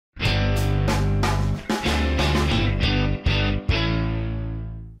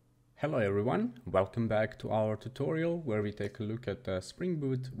Hello everyone, welcome back to our tutorial where we take a look at Spring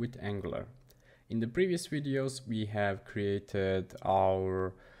Boot with Angular. In the previous videos we have created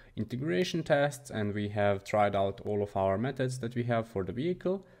our integration tests and we have tried out all of our methods that we have for the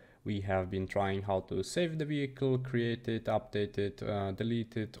vehicle. We have been trying how to save the vehicle, create it, update it,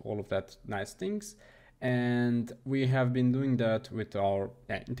 delete it, all of that nice things. And we have been doing that with our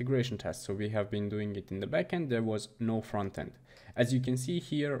integration tests. So we have been doing it in the backend. There was no front end. As you can see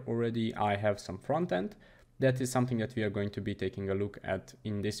here already, I have some front end. That is something that we are going to be taking a look at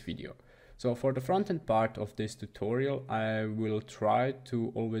in this video. So for the front end part of this tutorial, I will try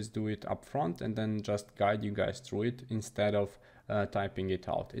to always do it up front and then just guide you guys through it instead of typing it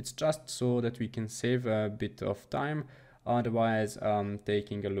out. It's just so that we can save a bit of time. Otherwise,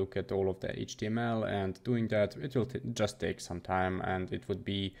 taking a look at all of the HTML and doing that, it will just take some time and it would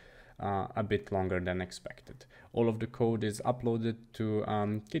be a bit longer than expected. All of the code is uploaded to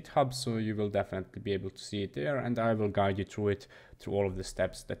GitHub, so you will definitely be able to see it there, and I will guide you through it, through all of the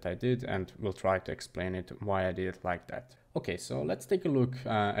steps that I did, and will try to explain it why I did it like that. Okay, so let's take a look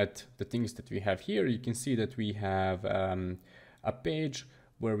at the things that we have here. You can see that we have a page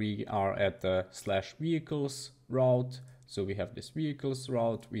where we are at the /vehicles route. So we have this vehicles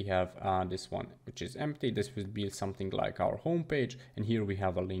route, we have this one which is empty. This will be something like our home page, and here we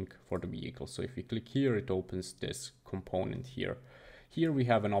have a link for the vehicle. So if we click here, it opens this component here. Here we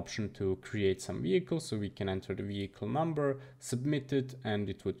have an option to create some vehicles, so we can enter the vehicle number, submit it, and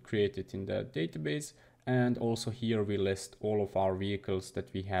it would create it in the database. And also here we list all of our vehicles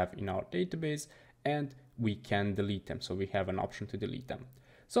that we have in our database, and we can delete them. So we have an option to delete them.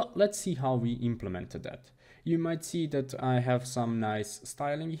 So let's see how we implemented that. You might see that I have some nice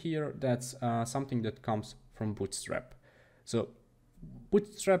styling here. That's something that comes from Bootstrap. So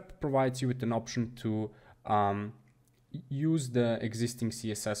Bootstrap provides you with an option to use the existing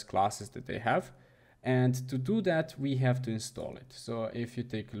CSS classes that they have. And to do that, we have to install it. So if you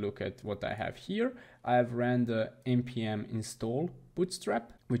take a look at what I have here, I have ran the npm install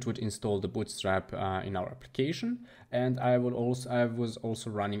Bootstrap, which would install the Bootstrap in our application. And I was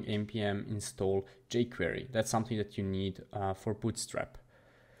also running npm install jQuery. That's something that you need for Bootstrap.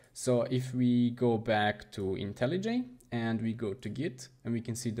 So if we go back to IntelliJ and we go to Git, and we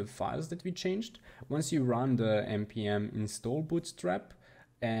can see the files that we changed. Once you run the npm install Bootstrap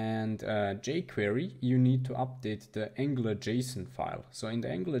and jQuery, you need to update the Angular JSON file. So in the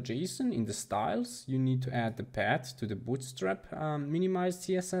Angular JSON, in the styles, you need to add the path to the Bootstrap minimized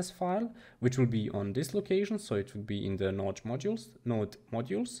CSS file, which will be on this location. So it would be in the node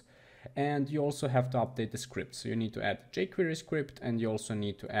modules. And you also have to update the script. So you need to add the jQuery script, and you also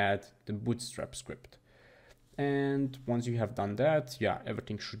need to add the Bootstrap script. And once you have done that, yeah,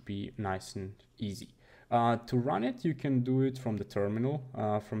 everything should be nice and easy. To run it, you can do it from the terminal,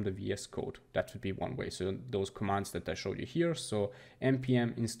 from the VS Code. That would be one way. So those commands that I showed you here. So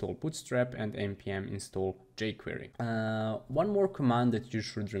npm install Bootstrap and npm install jQuery. One more command that you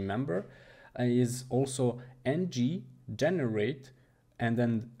should remember is also ng generate and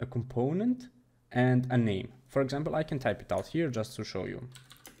then a component and a name. For example, I can type it out here just to show you.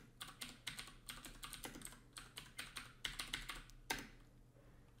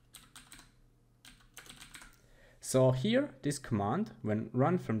 So here, this command, when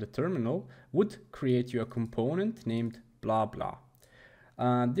run from the terminal, would create you a component named blah blah.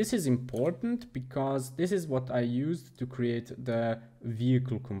 This is important because this is what I used to create the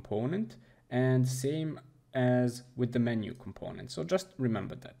vehicle component, and same as with the menu component. So just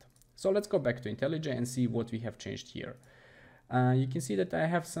remember that. So let's go back to IntelliJ and see what we have changed here. You can see that I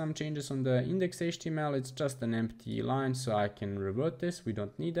have some changes on the index.html. It's just an empty line, so I can revert this. We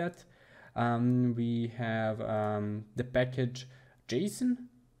don't need that. We have the package JSON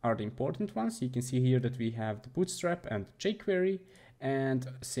are the important ones. You can see here that we have the Bootstrap and jQuery, and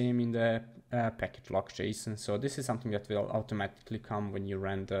same in the package lock JSON. So this is something that will automatically come when you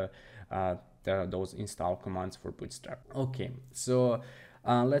run those install commands for Bootstrap. Okay, so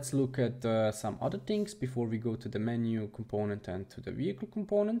let's look at some other things before we go to the menu component and to the vehicle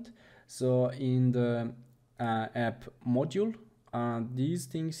component. So in the app module, these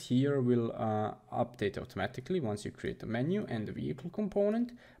things here will update automatically once you create the menu and the vehicle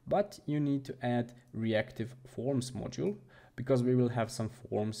component, but you need to add reactive forms module because we will have some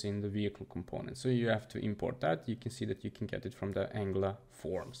forms in the vehicle component. So you have to import that. You can see that you can get it from the Angular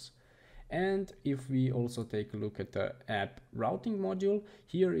forms. And if we also take a look at the app routing module,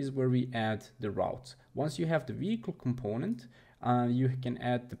 here is where we add the routes. Once you have the vehicle component, you can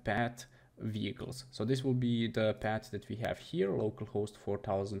add the path vehicles. So this will be the path that we have here, localhost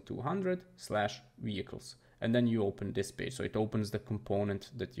 4200/vehicles. and then you open this page. So it opens the component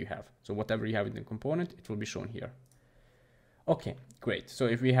that you have. So whatever you have in the component, it will be shown here. Okay, great. So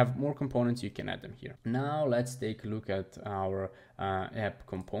if we have more components, you can add them here. Now let's take a look at our app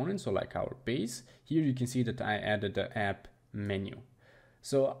component. So like our base, here you can see that I added the app menu.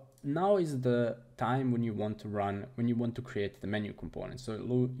 So now is the time when you want to create the menu component.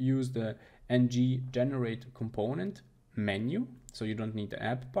 So use the ng generate component menu. So you don't need the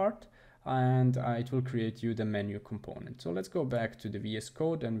app part, and it will create you the menu component. So let's go back to the VS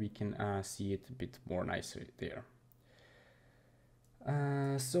Code and we can see it a bit more nicely there.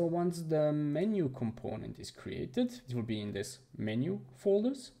 So once the menu component is created, it will be in this menu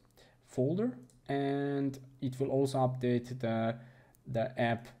folder, and it will also update the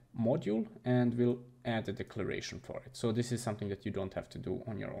app module and will add a declaration for it. So this is something that you don't have to do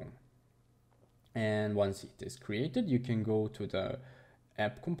on your own. And once it is created, you can go to the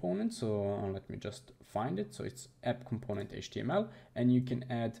app component. So let me just find it. So it's app component HTML, and you can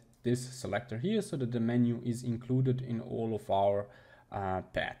add this selector here so that the menu is included in all of our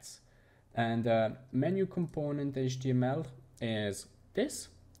paths. And menu component HTML is this.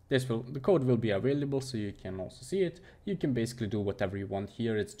 The code will be available, so you can also see it. You can basically do whatever you want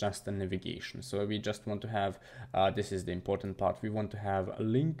here. It's just a navigation. So we just want to have, this is the important part, we want to have a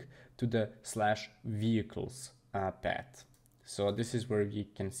link to the /vehicles path. So this is where you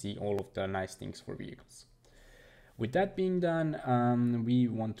can see all of the nice things for vehicles. With that being done, we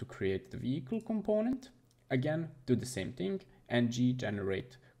want to create the vehicle component. Again, do the same thing, ng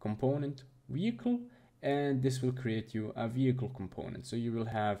generate component vehicle, and this will create you a vehicle component. So you will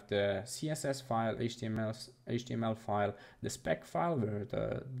have the CSS file, HTML file, the spec file where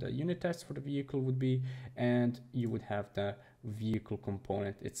the unit test for the vehicle would be, and you would have the vehicle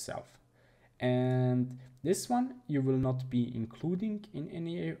component itself. And this one you will not be including in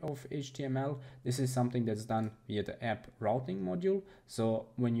any of HTML. This is something that's done via the app routing module. So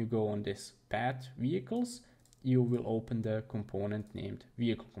when you go on this path vehicles, you will open the component named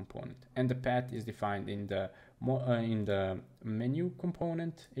vehicle component, and the path is defined in the menu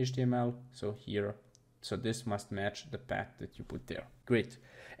component HTML. So here, so this must match the path that you put there. Great.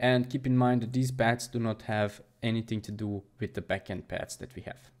 And keep in mind that these paths do not have anything to do with the backend paths that we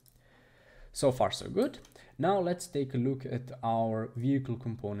have. So far so good. Now let's take a look at our vehicle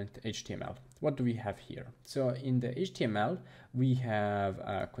component HTML. What do we have here? So in the HTML, we have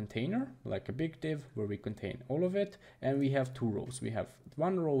a container, like a big div where we contain all of it. And we have two rows. We have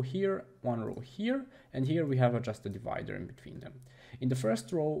one row here, and here we have just a divider in between them. In the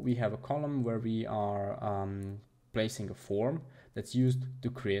first row, we have a column where we are placing a form that's used to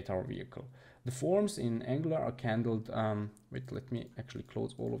create our vehicle. The forms in Angular are handled, wait, let me actually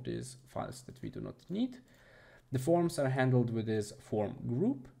close all of these files that we do not need. The forms are handled with this form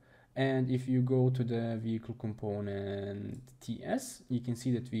group. And if you go to the vehicle component TS, you can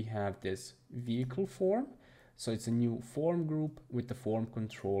see that we have this vehicle form. So it's a new form group with the form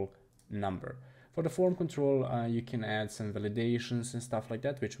control number. For the form control, you can add some validations and stuff like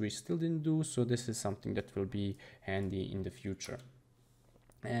that, which we still didn't do. So this is something that will be handy in the future.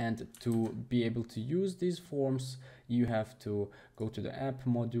 And to be able to use these forms, you have to go to the app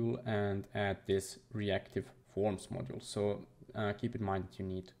module and add this reactive forms module. So keep in mind that you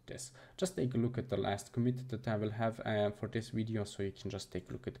need this. Just take a look at the last commit that I will have for this video, so you can just take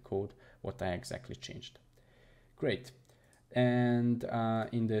a look at the code, what I exactly changed. Great. And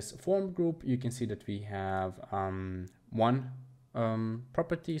in this form group, you can see that we have one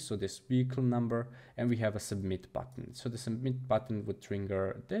property, so this vehicle number, and we have a submit button. So the submit button would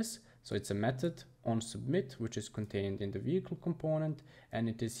trigger this. So it's a method on submit, which is contained in the vehicle component, and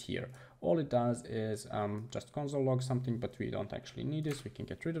it is here. All it does is just console log something, but we don't actually need this. We can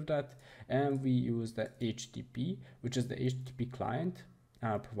get rid of that. And we use the HTTP, which is the HTTP client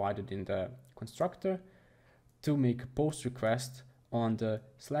provided in the constructor, to make a post request on the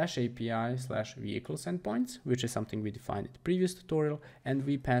 /API/vehicles endpoints, which is something we defined in the previous tutorial, and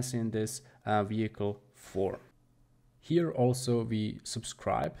we pass in this vehicle form. Here also we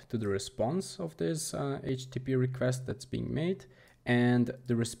subscribe to the response of this HTTP request that's being made, and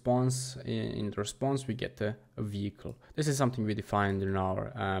the response, in the response we get a vehicle. This is something we defined in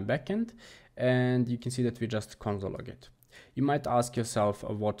our backend, and you can see that we just console log it. You might ask yourself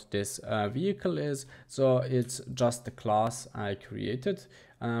what this vehicle is. So it's just the class I created,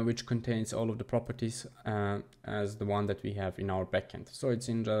 which contains all of the properties as the one that we have in our backend. So it's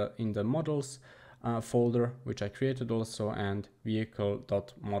in the models folder, which I created also, and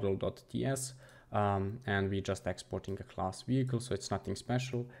vehicle.model.ts, and we just exporting a class vehicle. So it's nothing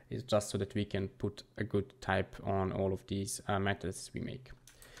special. It's just so that we can put a good type on all of these methods we make.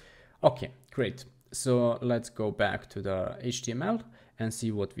 Okay, great. So let's go back to the HTML and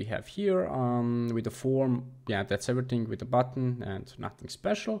see what we have here. With the form, yeah, that's everything with the button and nothing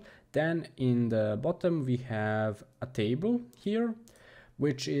special. Then in the bottom we have a table here,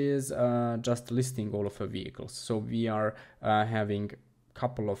 which is just listing all of our vehicles. So we are having a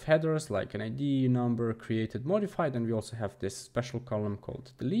couple of headers like an ID, number, created, modified, and we also have this special column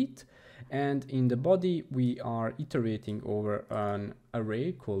called delete. And in the body we are iterating over an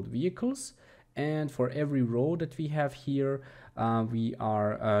array called vehicles. And for every row that we have here, we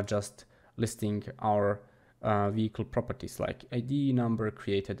are just listing our vehicle properties like ID, number,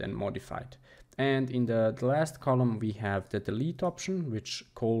 created, and modified. And in the last column, we have the delete option, which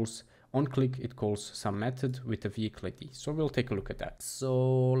calls, on click, it calls some method with the vehicle ID. So we'll take a look at that.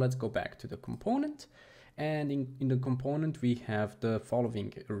 So let's go back to the component. And in the component, we have the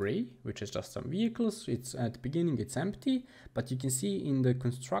following array, which is just some vehicles. It's at the beginning, it's empty, but you can see in the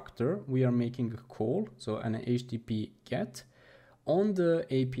constructor, we are making a call, so an HTTP GET on the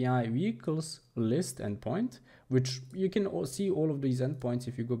API vehicles list endpoint, which you can see all of these endpoints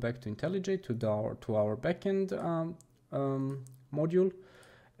if you go back to IntelliJ to our backend module.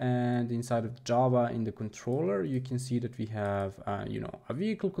 And inside of Java in the controller, you can see that we have, a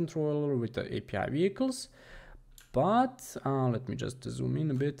vehicle controller with the API vehicles. But let me just zoom in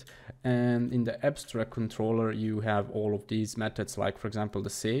a bit. And in the abstract controller, you have all of these methods, like for example,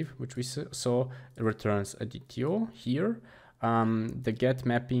 the save, which we saw, returns a DTO here. The get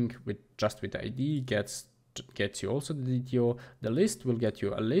mapping with the ID gets you also the DTO. The list will get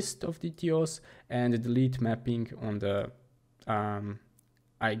you a list of DTOs, and the delete mapping on the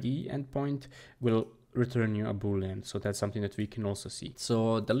ID endpoint will return you a boolean. So that's something that we can also see.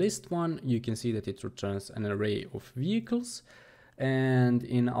 So the list one, you can see that it returns an array of vehicles, and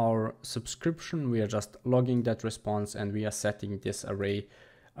in our subscription we are just logging that response and we are setting this array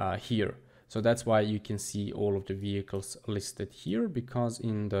here. So that's why you can see all of the vehicles listed here, because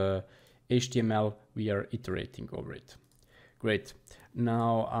in the HTML we are iterating over it. Great.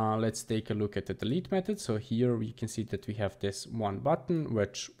 Now let's take a look at the delete method. So here we can see that we have this one button,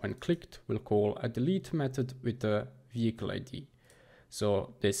 which when clicked will call a delete method with the vehicle ID.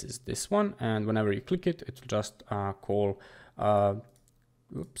 So this is this one, and whenever you click it, it will just call,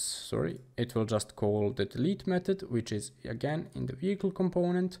 it will just call the delete method, which is again in the vehicle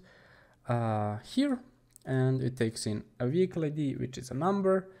component here, and it takes in a vehicle ID, which is a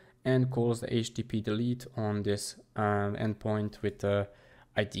number, and calls the HTTP delete on this endpoint with the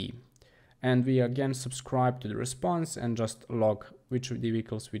ID. And we again subscribe to the response and just log which of the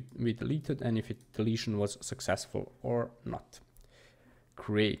vehicles we deleted and if deletion was successful or not.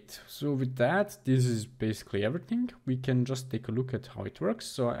 Great. So with that, this is basically everything. We can just take a look at how it works.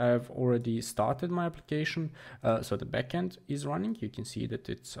 So I've already started my application. So the backend is running. You can see that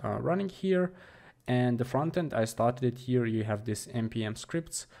it's running here. And the front end, I started it here. You have this npm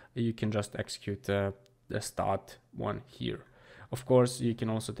scripts. You can just execute the start one here. Of course, you can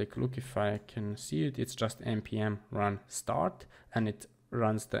also take a look if I can see it. It's just npm run start, and it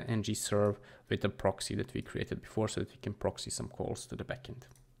runs the ng-serve with the proxy that we created before, so that we can proxy some calls to the backend.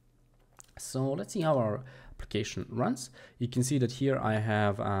 So let's see how our application runs. You can see that here I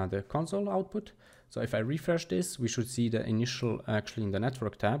have the console output. So if I refresh this, we should see the initial, actually in the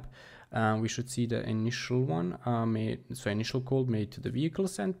network tab, we should see the initial one initial call made to the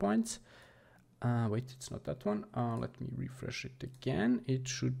vehicles endpoints. Wait, it's not that one. Let me refresh it again. It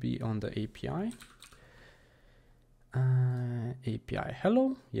should be on the API. API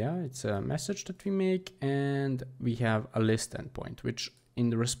hello. Yeah, it's a message that we make, and we have a list endpoint, which in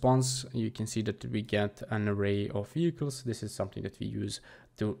the response you can see that we get an array of vehicles. This is something that we use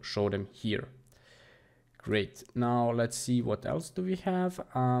to show them here. Great. Now let's see what else do we have.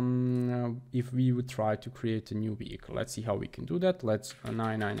 If we would try to create a new vehicle, let's see how we can do that. Let's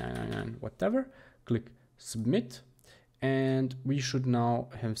 99999 whatever. Click submit, and we should now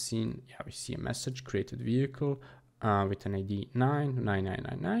have seen. Yeah, we see a message created vehicle with an ID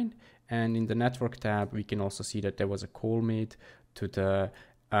 99999, and in the network tab we can also see that there was a call made to the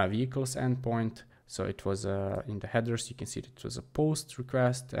vehicles endpoint. So it was in the headers. You can see that it was a post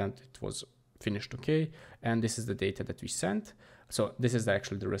request and it was finished okay, and this is the data that we sent. So this is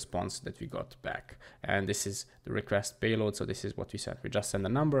actually the response that we got back, and this is the request payload. So this is what we sent. We just send a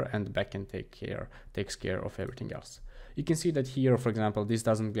number, and the backend takes care of everything else. You can see that here, for example, this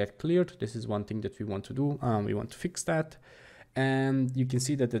doesn't get cleared. This is one thing that we want to do. We want to fix that, and you can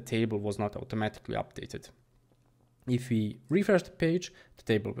see that the table was not automatically updated. If we refresh the page, the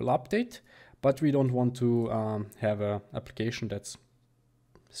table will update, but we don't want to have an application that's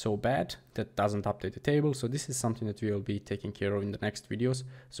so bad that doesn't update the table. So this is something that we will be taking care of in the next videos.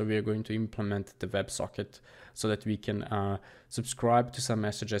 So we are going to implement the WebSocket so that we can subscribe to some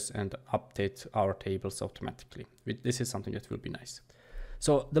messages and update our tables automatically. This is something that will be nice.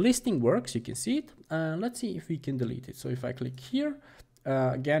 So the listing works, you can see it. Let's see if we can delete it. So if I click here,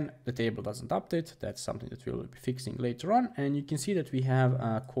 again, the table doesn't update. That's something that we'll be fixing later on. And you can see that we have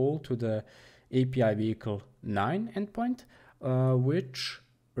a call to the API vehicle 9 endpoint, which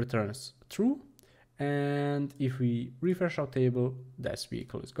returns true. And if we refresh our table, this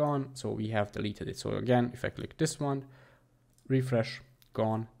vehicle is gone. So we have deleted it. So again, if I click this one, refresh,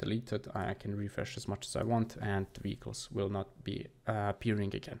 gone, deleted, I can refresh as much as I want and the vehicles will not be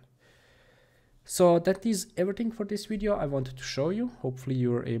appearing again. So that is everything for this video I wanted to show you. Hopefully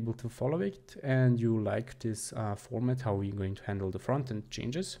you are able to follow it and you like this format, how we're going to handle the front-end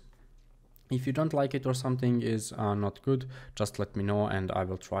changes. If you don't like it or something is not good, just let me know and I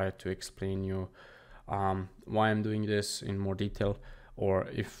will try to explain you why I'm doing this in more detail. Or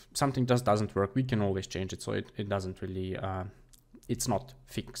if something just doesn't work, we can always change it. So it doesn't really, it's not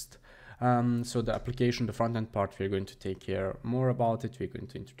fixed. So the application, the front-end part, we're going to take care more about it. We're going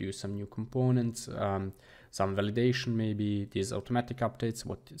to introduce some new components, some validation, maybe these automatic updates.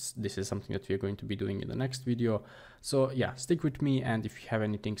 This is something that we're going to be doing in the next video. So yeah, stick with me. And if you have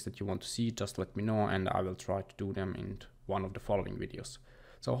any things that you want to see, just let me know and I will try to do them in one of the following videos.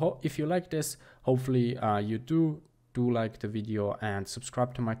 So if you like this, hopefully you do like the video and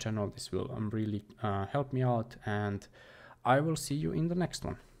subscribe to my channel. This will really help me out and I will see you in the next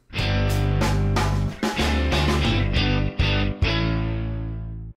one.